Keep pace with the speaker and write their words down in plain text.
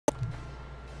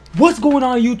What's going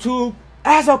on, YouTube?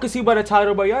 As y'all can see by the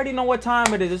title, bro, you already know what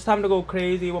time it is. It's time to go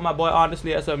crazy with my boy,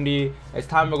 honestly, SMD. It's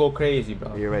time to go crazy,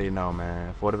 bro. You already know,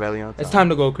 man. For the belly on top. It's time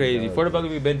to go crazy. For the belly,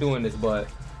 we've been doing this, but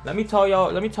let me tell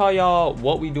y'all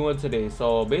what we doing today.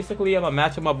 So basically, I'm a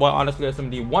match with my boy, honestly,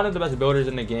 SMD, one of the best builders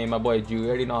in the game. My boy Jew, you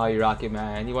already know how you rock it,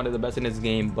 man. He's one of the best in this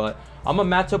game, but I'm gonna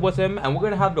match up with him, and we're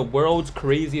gonna have the world's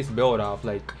craziest build off.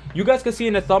 Like you guys can see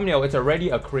in the thumbnail, it's already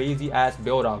a crazy ass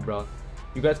build off, bro.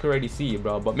 You guys can already see it,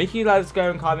 bro. But make sure you like,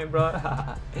 subscribe, and comment, bro.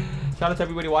 Shout out to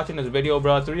everybody watching this video,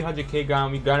 bro. 300k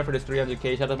ground. We grinding for this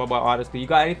 300k. Shout out to my boy, honestly. You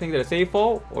got anything to say,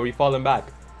 for, or we falling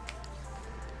back?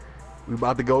 We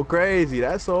about to go crazy.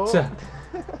 That's all.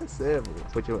 Simple.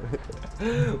 Put your.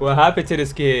 What happened to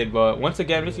this kid? But once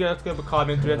again, make sure you guys a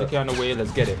comment. 300k on the way.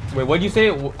 Let's get it. Wait, what do you say?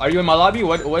 Are you in my lobby?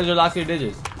 What is your last 3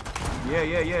 digits?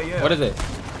 Yeah. What is it?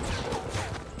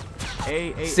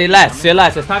 A. Say less.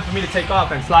 It's time for me to take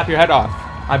off and slap your head off.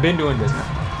 I've been doing this.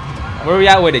 Where we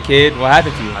at with it, kid? What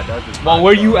happened to you? Well,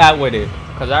 where you at with it?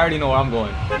 Cause I already know where I'm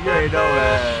going. You already know,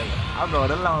 man. I'm going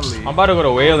to Lonely. I'm about to go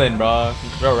to Wayland, bro.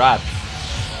 Real rap.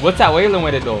 What's that Wayland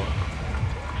with it though?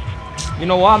 You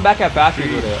know what? I'm back at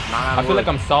factories with it. I feel like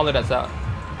I'm solid at that.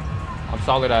 I'm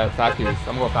solid at factories.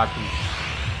 I'm going factories.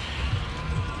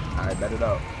 Alright, bet it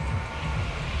up.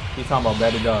 He's talking about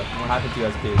bet it up. What happened to you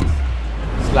guys, kids?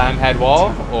 Slam head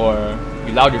wall, or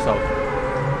you loud yourself?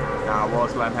 Nah, wall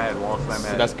slam head. So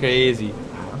that's crazy.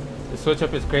 The switch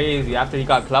up is crazy. After he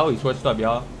got clout, he switched up,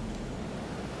 y'all.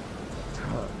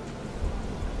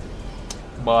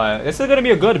 But this is gonna be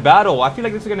a good battle. I feel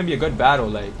like this is gonna be a good battle.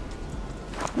 Like,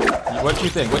 what you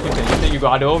think? You think you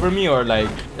got it over me, or like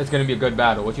it's gonna be a good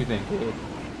battle? What you think? I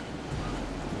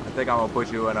think I'm gonna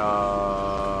put you in a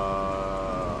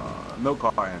milk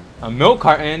carton. A milk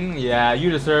carton? Yeah,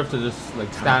 you deserve to just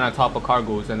like stand on top of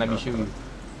cargoes and let me shoot you.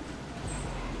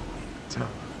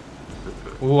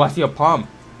 Ooh, I see a pump.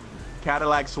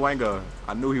 Cadillac Swanger.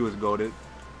 I knew he was goated.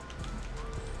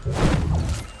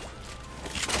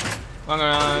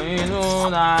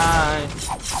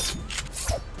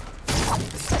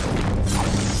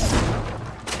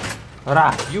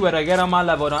 You better get on my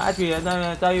level. Don't ask me.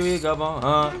 I tell you we go,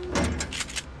 huh?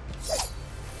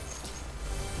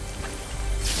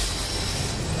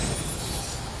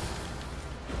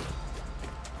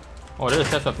 Oh, there's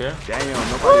a chest up here. Damn,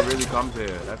 nobody really comes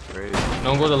here. That's crazy.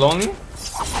 No one goes lonely?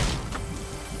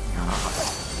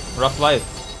 Rough life.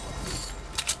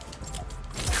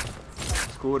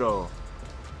 It's cool though.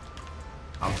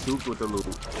 I'm souped with the loot.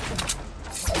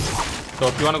 So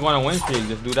if you want to go on a win streak,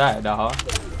 just do that, huh?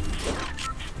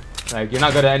 Like, you're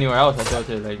not good at anywhere else, I feel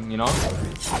it, like, you know?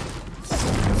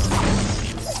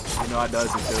 You know I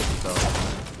does it too, so.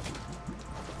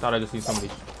 Thought I just see somebody.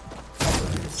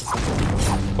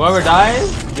 Whoever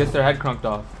dies gets their head crunked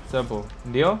off. Simple.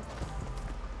 Deal?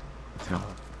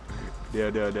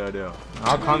 Deal.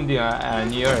 I'll come to you at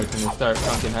New York and just start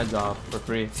crunking heads off for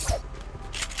free.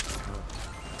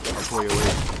 I'll pull your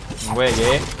weight. Wait,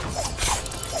 eh?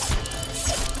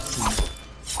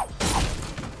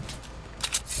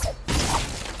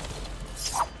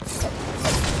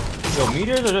 Yo,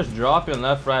 meters are just dropping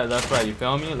left, right, you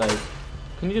feel me? Like,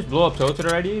 can you just blow up tilted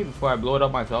already before I blow it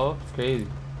up myself? It's crazy.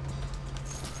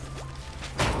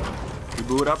 You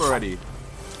blew it up already?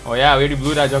 Oh yeah, we already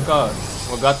blew that junk up.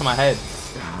 What got to my head?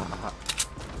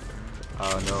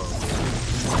 Oh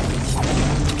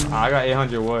no. I got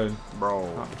 800 wood. Bro.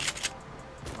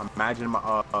 Imagine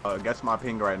my, guess my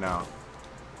ping right now.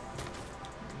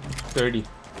 30.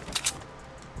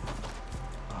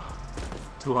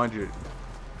 200.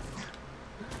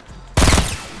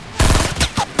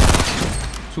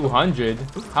 200?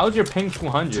 How's your ping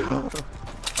 200?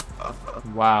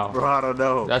 Wow. Bro, I don't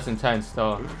know. That's intense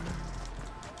though.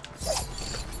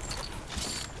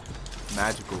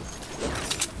 Magical.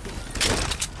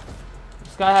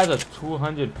 This guy has a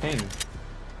 200 ping.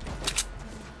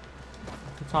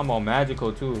 You're talking about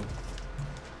magical too.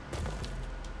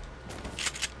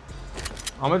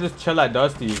 I'm gonna just chill at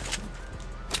Dusty's.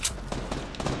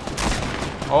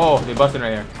 Oh, they busting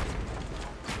right here.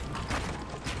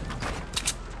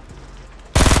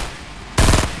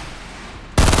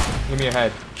 Give me a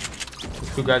head.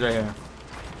 There's 2 guys right here.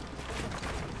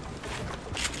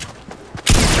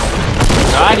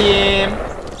 Got him!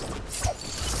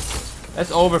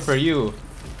 That's over for you.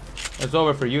 It's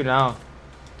over for you now.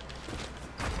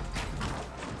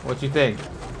 What you think?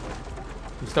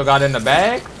 You still got it in the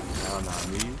bag? No, not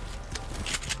me.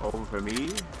 Over for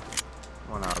me?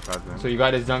 Come on now, cousin. So you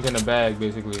got his junk in the bag,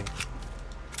 basically.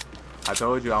 I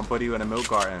told you I'm putting you in a milk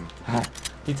carton.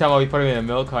 He talking about we put him in a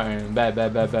milk carton. Bet.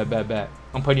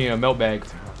 I'm putting you in a milk bag.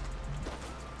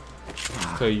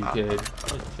 kill you, kid.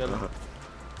 Just chilling.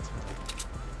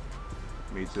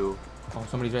 Me too. Oh,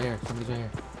 somebody's right here. Somebody's right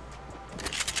here.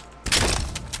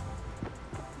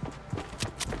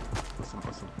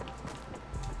 Awesome.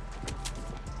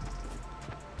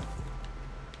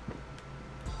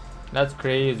 That's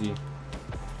crazy.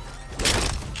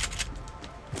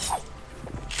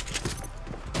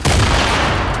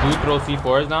 Do you throw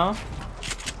C4s now?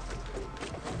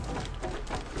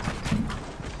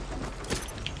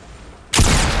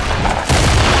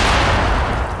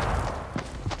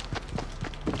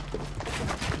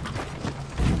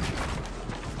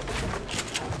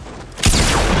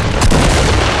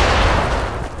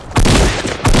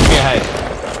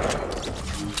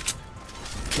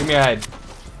 Give me a head.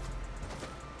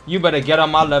 You better get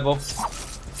on my level.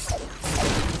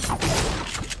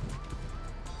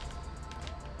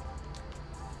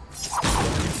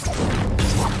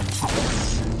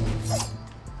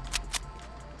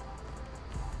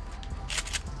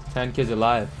 Ten kids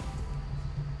alive.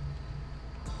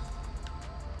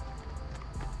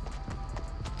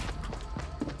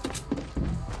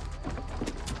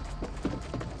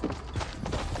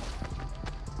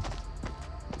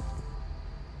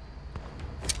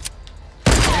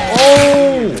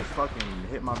 Oh! Fucking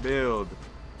hit my build.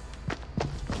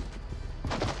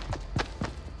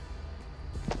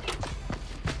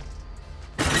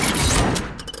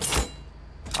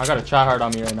 I got a try hard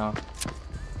on me right now.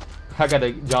 I got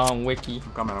a John Wicky.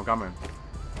 I'm coming.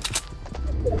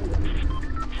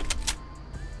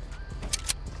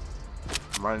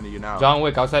 I'm running to you now. John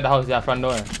Wick outside the house, yeah, front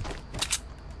door.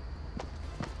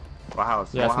 What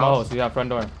house? Yeah, small house, yeah, front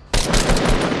door.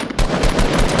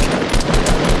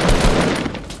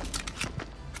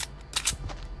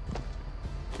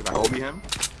 Should I hold him?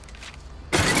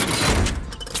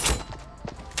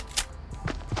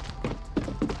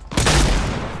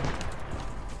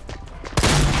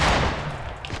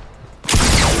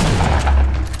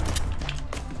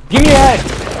 Give me a head!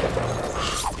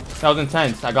 That was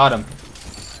intense. I got him.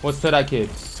 What's to that kid?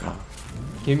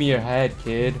 Give me your head,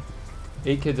 kid.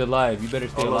 8 kids alive. You better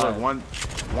stay alive.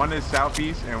 One is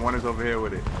southeast and one is over here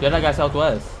with it. Yeah, that guy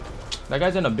southwest. That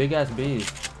guy's in a big ass base.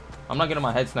 I'm not getting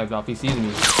my head sniped off. He sees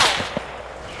me.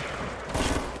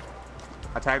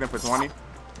 I tagged him for 20.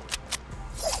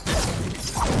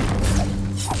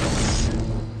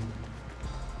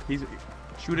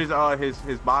 Shoot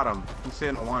his bottom. He's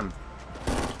sitting on one.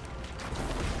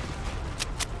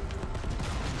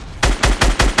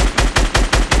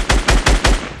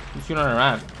 He's shooting on a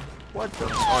ramp. What the?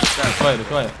 Oh, This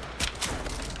way.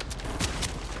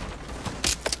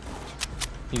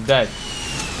 He's dead.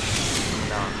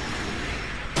 No.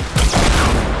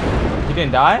 He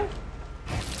didn't die?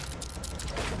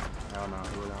 Hell no,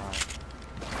 he wasn't high.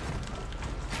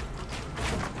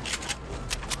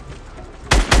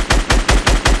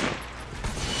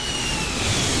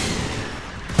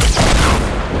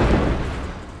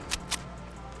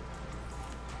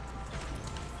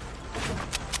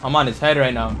 I'm on his head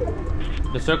right now.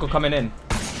 The circle coming in.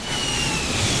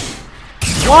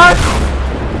 What?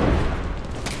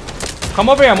 Come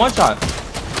over here, I'm one shot.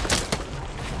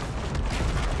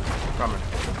 Coming.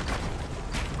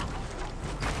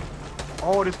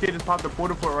 Oh, this kid just popped the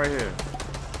porta fort right here.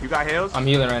 You got heals? I'm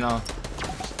healing right now.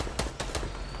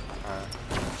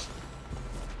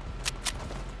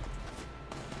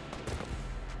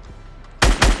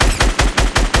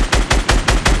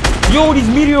 Yo, these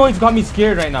meteoroids got me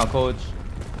scared right now, coach.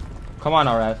 Come on,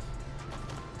 RF.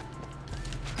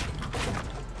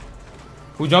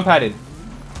 Who jump padded?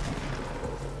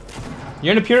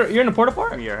 You're in the porta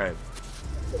fort? Give me your head.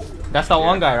 That's that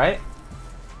one guy, right?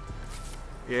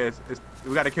 Yeah,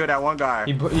 we gotta kill that one guy.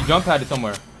 He jump padded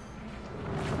somewhere.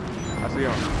 I see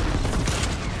him.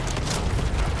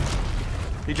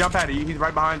 He jump padded. He's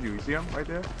right behind you. You see him right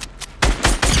there?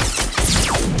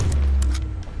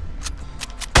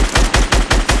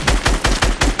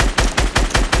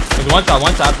 There's one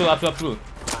shot, absolute.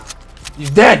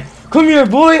 He's dead. Come here,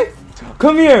 boy.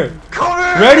 Come here.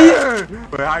 Ready?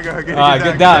 Wait, I gotta get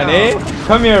get down, eh?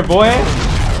 Come here, boy.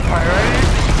 Alright, ready?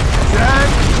 Set.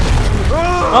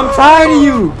 I'm tired of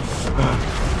you.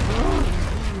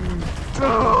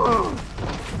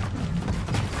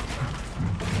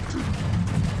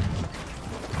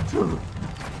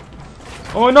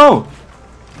 Oh no.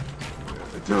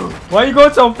 Why you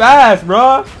going so fast,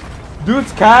 bro?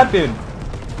 Dude's capping.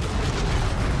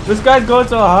 This guy's going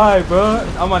so high, bro.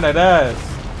 I'm on that ass.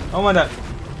 I'm on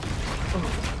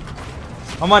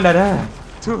that ass.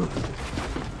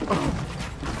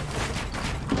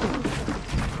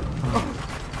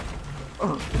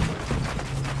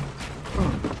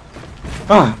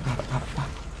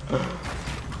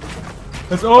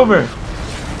 It's over.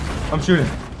 I'm shooting.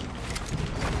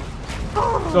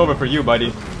 It's over for you,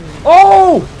 buddy.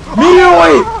 Oh!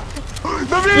 Meteoroid!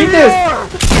 The Eat this!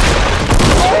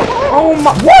 Oh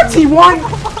my! What? He won?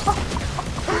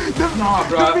 Nah,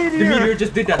 bro. The meteor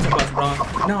just did that to us, bro.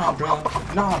 Nah, bro.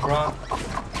 Nah, bro.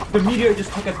 The meteor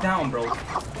just took us down, bro.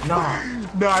 Nah.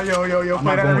 Nah, yo.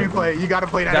 Play that replay. You gotta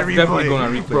play that replay. That's definitely going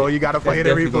on replay. Bro, you gotta play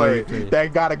that replay.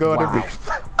 That gotta go on the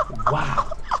replay.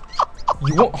 Wow.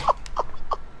 You won't.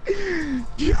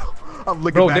 I'm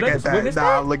looking back at that.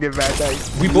 Nah, I'm looking back at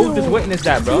that. We both just witnessed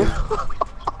that, bro.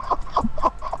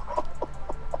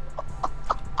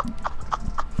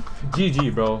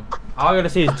 GG, bro. All I gotta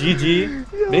say is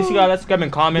GG. Basically, let's come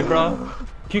and comment, bro.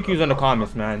 QQ's in the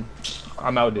comments, man.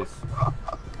 I'm out this.